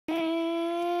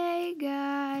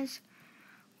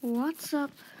What's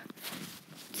up?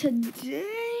 Today,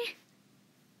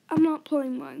 I'm not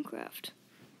playing Minecraft.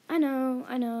 I know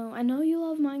you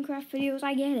love Minecraft videos.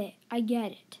 I get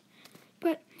it.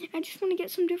 But I just want to get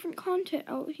some different content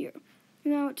out here.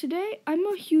 Now, today, I'm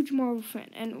a huge Marvel fan,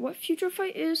 and what Future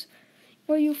Fight is,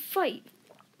 where you fight.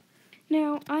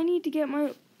 Now, I need to get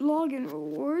my login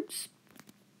rewards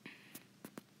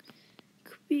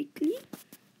quickly.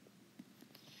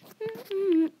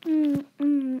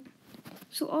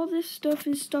 So all this stuff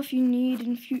is stuff you need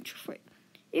in Future Fight,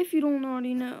 if you don't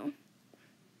already know.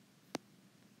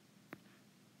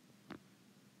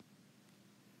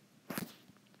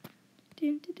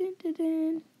 Dun, dun, dun, dun,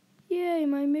 dun. Yay,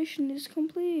 my mission is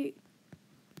complete.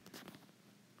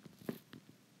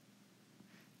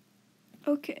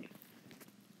 Okay.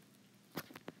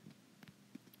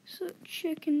 So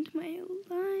check into my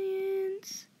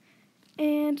alliance,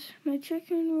 and my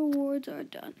check-in rewards are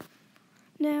done.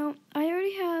 Now, I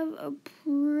already have a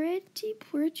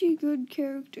pretty good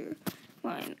character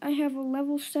line. I have a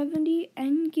level 70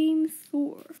 endgame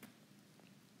Thor.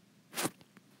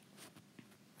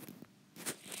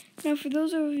 Now, for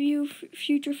those of you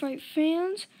Future Fight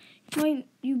fans,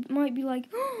 you might be like,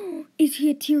 oh, is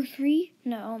he a tier 3?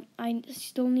 No, I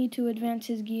still need to advance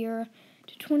his gear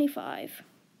to 25.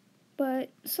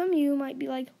 But some of you might be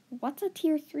like, what's a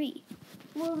tier 3?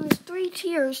 Well, there's 3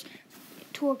 tiers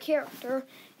to a character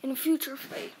in Future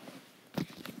Fight.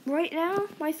 Right now,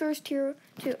 my Thor's tier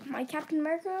 2. My Captain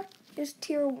America is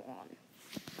tier 1.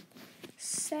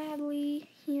 Sadly,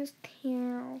 he is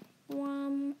tier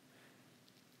 1.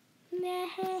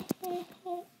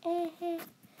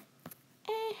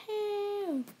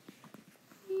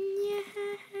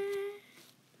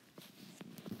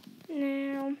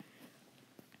 Now,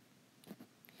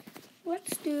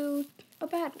 let's do a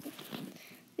battle.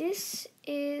 This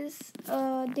is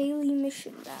a daily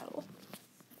mission battle.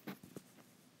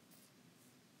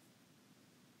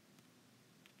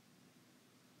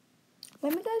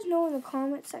 Let me guys know in the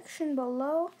comment section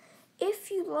below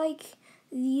if you like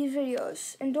these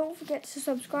videos. And don't forget to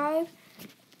subscribe.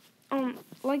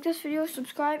 Like this video,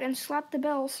 subscribe, and slap the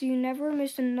bell so you never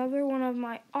miss another one of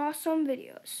my awesome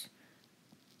videos.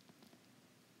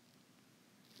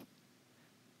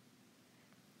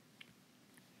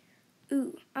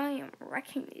 Ooh, I am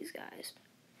wrecking these guys.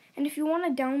 And if you want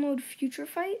to download Future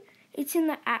Fight, it's in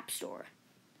the App Store.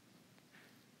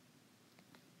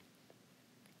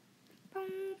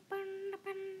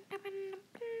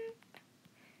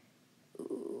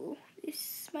 Ooh,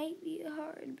 this might be a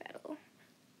hard battle.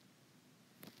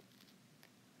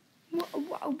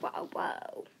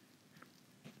 Whoa.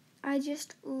 I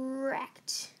just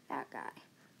wrecked that guy.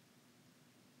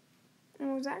 It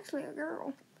was actually a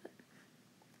girl.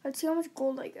 Let's see how much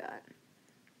gold I got.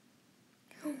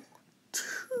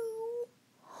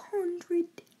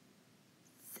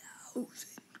 200,000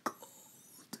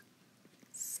 gold.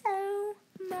 So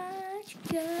much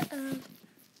gold.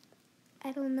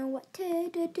 I don't know what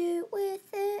to do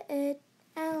with it.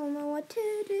 I don't know what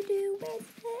to do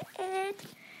with it.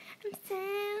 I'm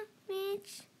so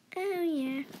rich. Oh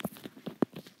yeah.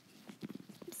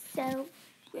 I'm so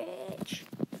rich.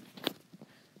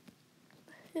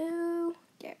 Who?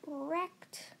 Get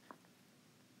wrecked,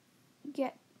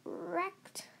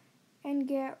 and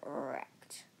get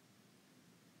wrecked.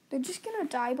 They're just gonna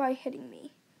die by hitting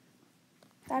me.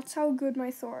 That's how good my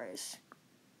Thor is.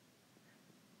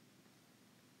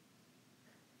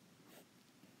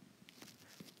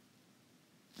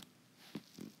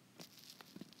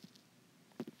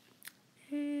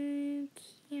 Okay.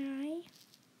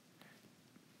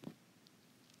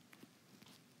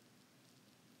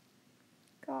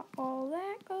 Got all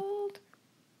that gold.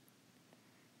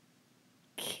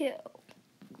 Kill.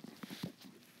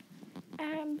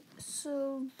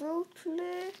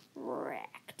 Absolutely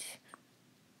wrecked.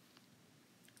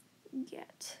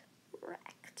 Get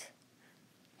wrecked.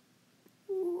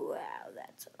 Wow,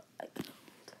 that's a lot of gold.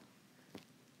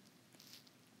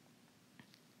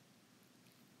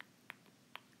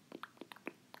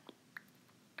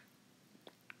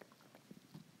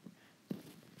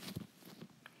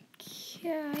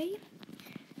 Okay.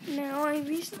 Now I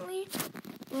recently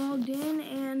logged in,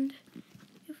 and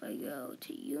if I go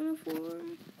to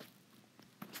uniform,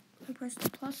 I press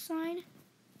the plus sign.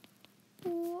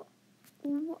 Whoa.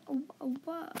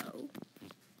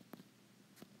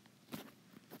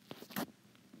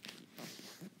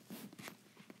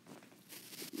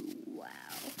 Wow.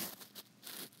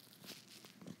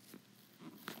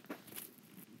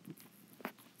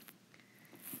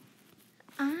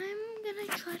 I'm gonna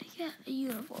try to get a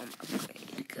uniform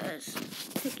upgrade because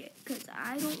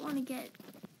I don't want to get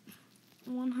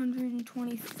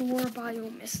 120 Thor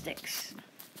Biomystics.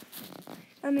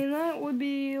 I mean, that would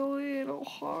be a little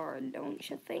hard, don't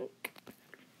you think?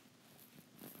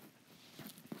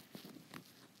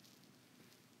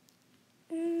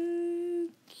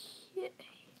 Okay.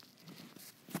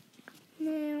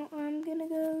 Now I'm gonna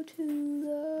go to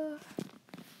the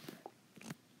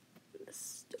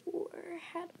store.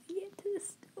 How do we get to the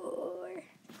store?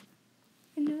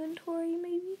 Inventory,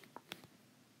 maybe?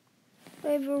 I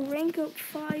have a rank up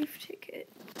 5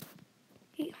 ticket.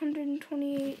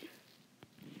 828.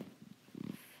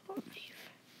 5.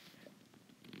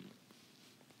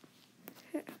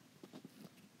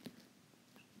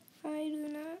 I do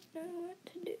not know what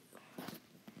to do.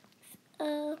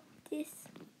 This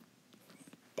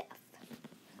stuff.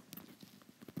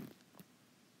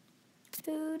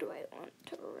 Who do I want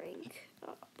to rank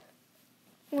up?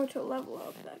 Or to level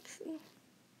up, actually.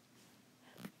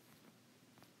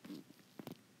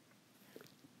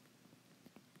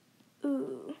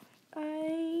 Ooh,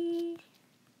 I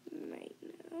might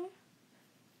know.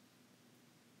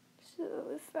 So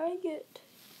if I get,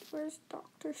 where's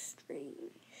Doctor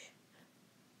Strange?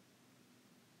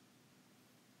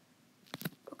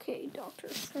 Okay, Doctor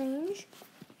Strange,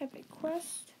 Epic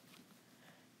Quest.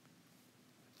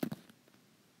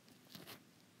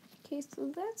 Okay,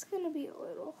 so that's gonna be a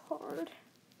little hard.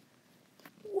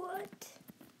 What?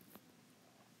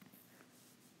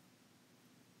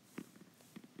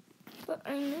 But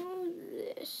I know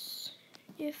this.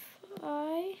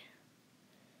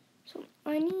 So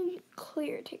I need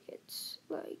clear tickets,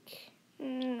 like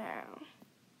now.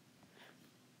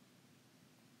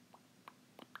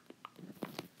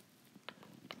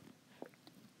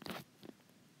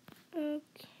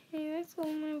 Okay, that's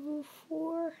on level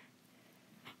 4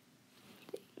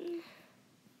 thing.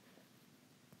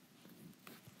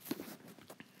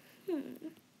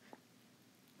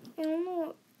 I don't know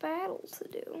what battle to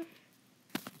do.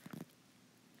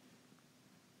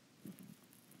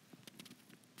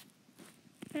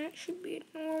 That should be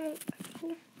a normal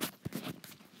battle.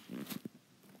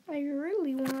 I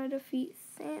really want to defeat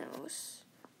Thanos.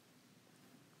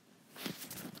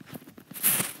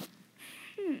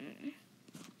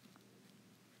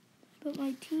 But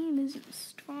my team isn't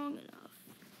strong enough.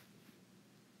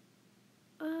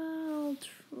 I'll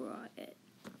try it.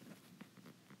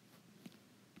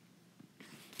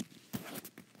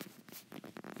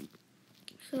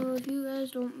 So if you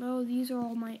guys don't know, these are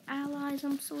all my allies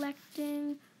I'm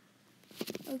selecting.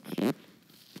 Okay.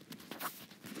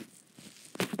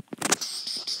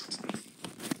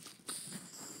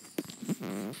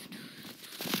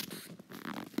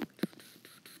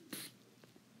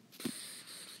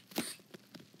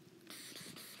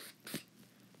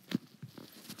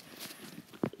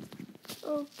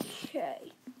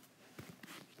 Okay.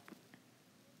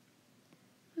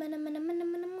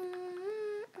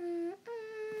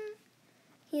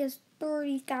 He has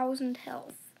 30,000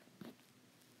 health.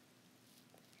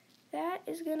 That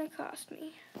is gonna cost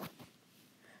me.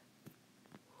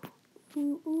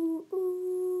 Ooh, ooh,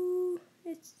 ooh.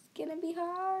 It's gonna be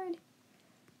hard.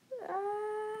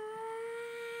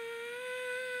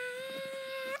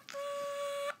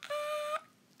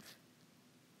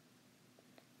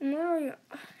 I'm literally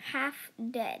half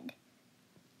dead.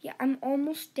 Yeah, I'm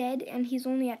almost dead, and he's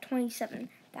only at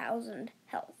 27,000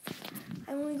 health.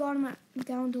 I only got him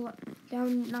down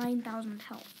 9,000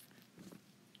 health.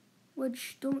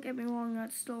 Which, don't get me wrong,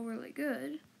 that's still really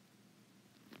good.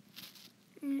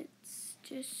 It's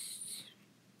just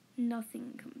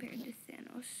nothing compared to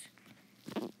Thanos.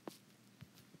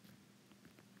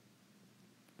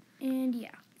 And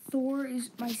yeah, Thor is,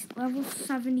 my level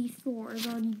 70 Thor is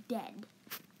already dead.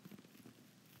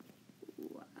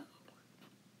 Wow.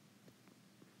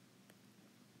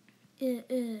 Yeah.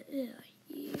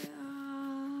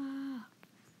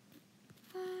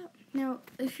 Now,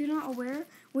 if you're not aware,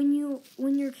 when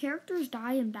your characters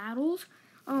die in battles,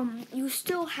 you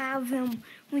still have them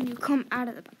when you come out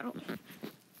of the battle.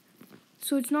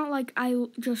 So it's not like I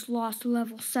just lost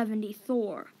level 70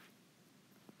 Thor.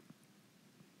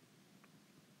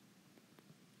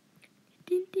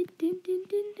 Din, din, din, din,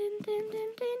 din, din, din,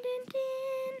 din, din, din,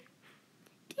 din.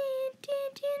 Din, din,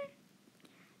 din.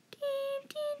 Din,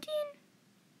 din, din.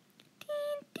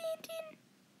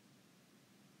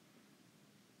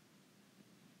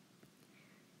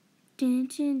 Din,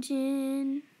 din, din. Din, din,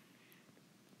 din.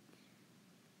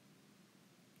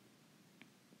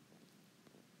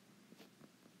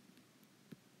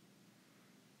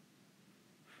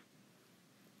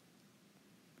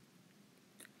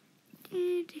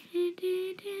 Din, din,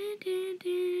 din, din, din,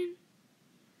 din.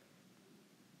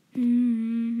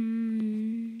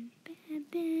 Bam,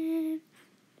 bam.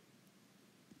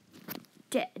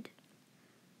 dead.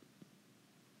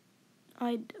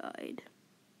 I died.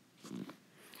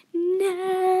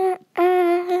 No!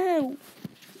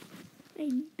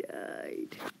 I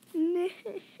died. No!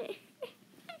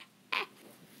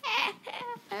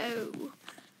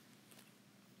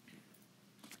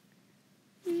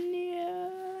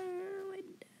 No!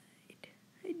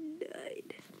 I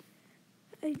died.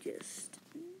 I just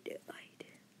died.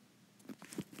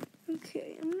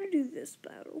 Okay, I'm gonna do this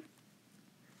battle.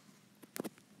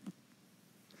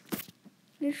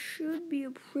 This should be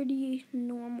a pretty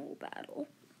normal battle.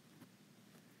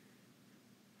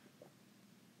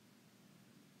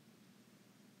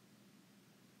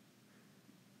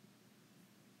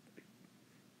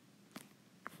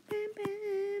 Bam,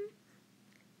 bam.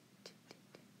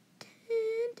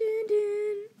 Dun, dun,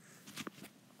 dun.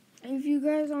 If you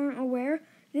guys aren't aware,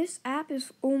 this app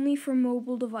is only for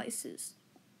mobile devices.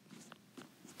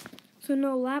 So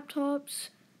no laptops,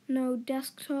 no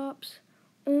desktops,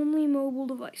 only mobile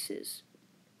devices.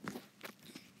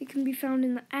 It can be found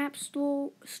in the App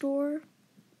Store.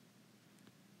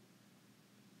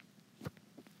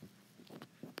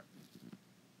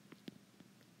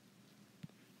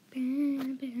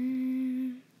 Bam,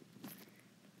 bam,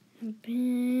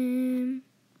 bam.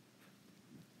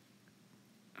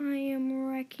 I am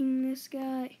wrecking this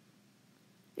guy.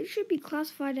 It should be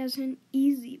classified as an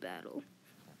easy battle.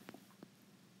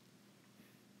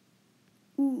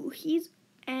 Ooh, he's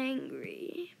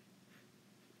angry.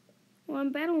 Well,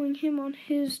 I'm battling him on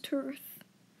his turf.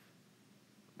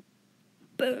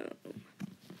 Boom.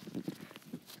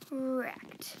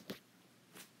 Wrecked.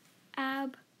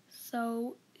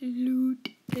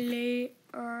 Absolutely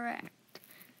wrecked.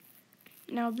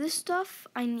 Now this stuff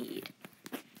I need.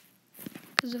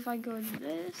 Because if I go to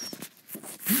this,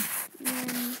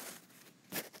 then...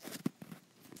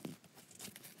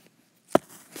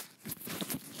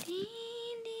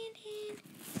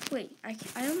 Wait, I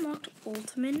unlocked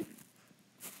Ultimate.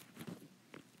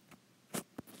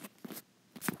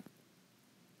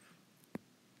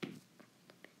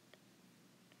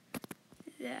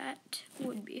 That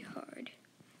would be hard.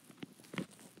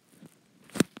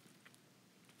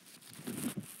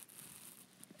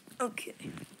 Okay.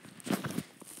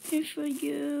 If I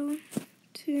go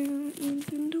to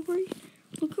inventory,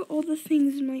 look at all the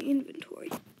things in my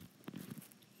inventory.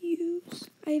 Use.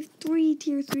 I have 3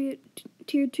 tier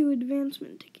 2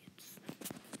 advancement tickets.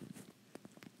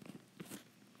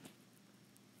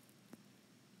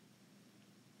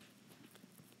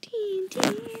 Ding,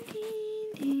 ding,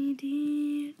 ding, ding,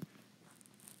 ding.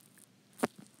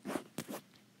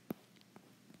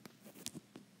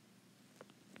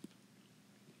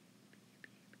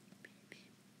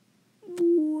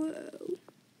 Whoa.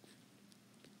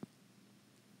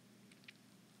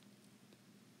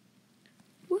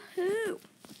 Woohoo.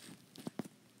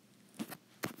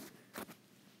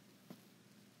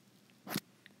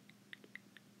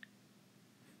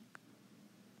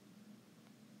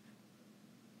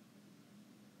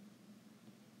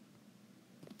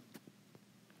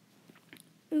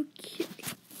 Okay.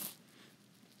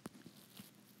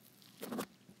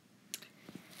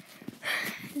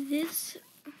 This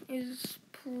is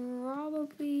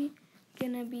probably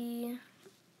gonna be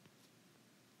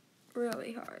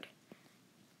really hard.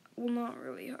 Well, not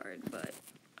really hard, but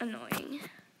annoying.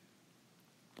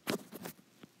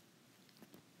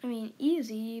 I mean,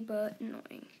 easy, but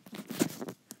annoying.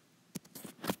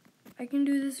 I can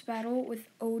do this battle with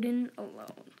Odin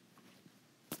alone.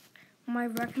 My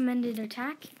recommended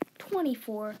attack,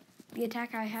 24. The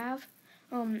attack I have,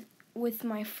 with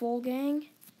my full gang,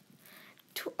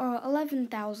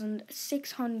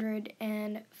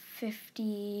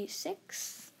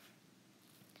 11,656.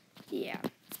 Yeah.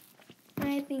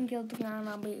 I think it's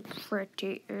gonna be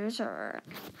pretty easy.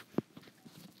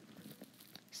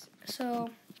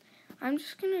 So, I'm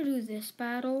just gonna do this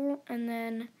battle, and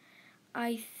then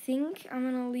I think I'm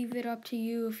gonna leave it up to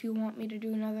you if you want me to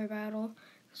do another battle,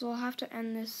 because I'll have to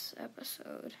end this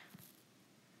episode.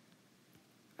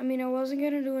 I mean, I wasn't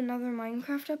gonna do another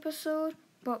Minecraft episode,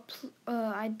 but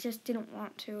I just didn't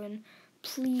want to. And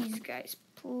please, guys,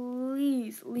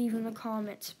 please leave in the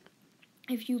comments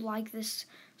if you like this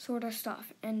sort of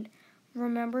stuff. And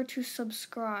remember to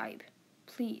subscribe,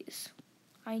 please.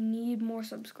 I need more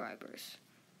subscribers.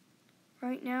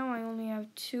 Right now, I only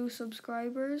have 2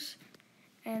 subscribers,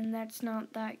 and that's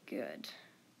not that good.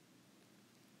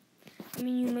 I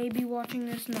mean, you may be watching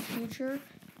this in the future,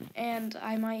 and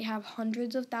I might have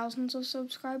hundreds of thousands of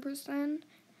subscribers then,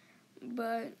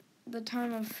 but the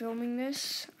time of filming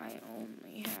this, I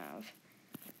only have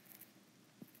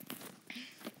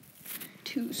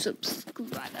 2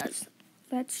 subscribers.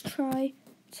 Let's try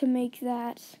to make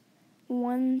that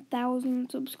 1,000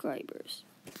 subscribers.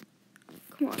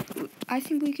 Come on, I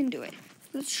think we can do it.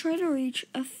 Let's try to reach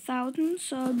 1,000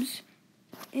 subs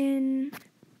in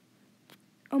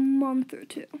a month or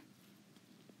two.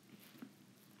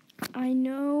 I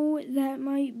know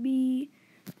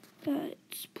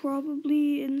that's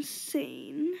probably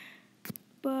insane,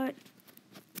 but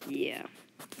yeah.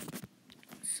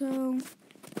 So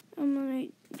I'm gonna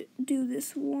do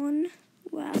this one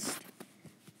last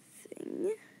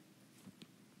thing.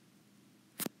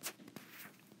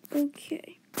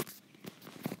 Okay.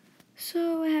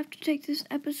 So I have to take this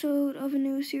episode of a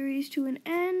new series to an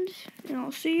end, and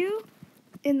I'll see you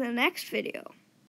in the next video.